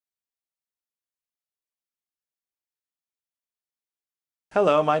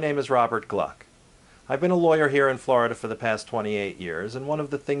Hello, my name is Robert Gluck. I've been a lawyer here in Florida for the past 28 years, and one of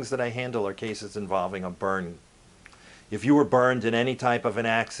the things that I handle are cases involving a burn. If you were burned in any type of an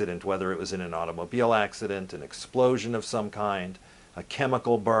accident, whether it was in an automobile accident, an explosion of some kind, a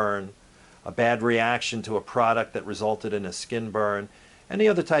chemical burn, a bad reaction to a product that resulted in a skin burn, any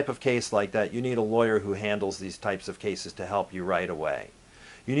other type of case like that, you need a lawyer who handles these types of cases to help you right away.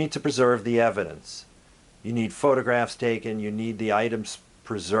 You need to preserve the evidence. You need photographs taken, you need the items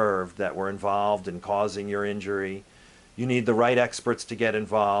preserved that were involved in causing your injury. You need the right experts to get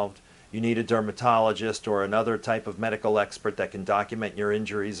involved. You need a dermatologist or another type of medical expert that can document your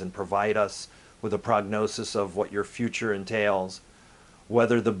injuries and provide us with a prognosis of what your future entails,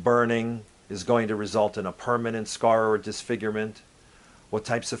 whether the burning is going to result in a permanent scar or disfigurement, what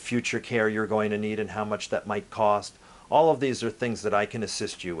types of future care you're going to need and how much that might cost. All of these are things that I can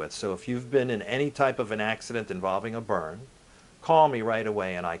assist you with. So if you've been in any type of an accident involving a burn, call me right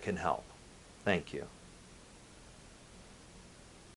away and I can help. Thank you.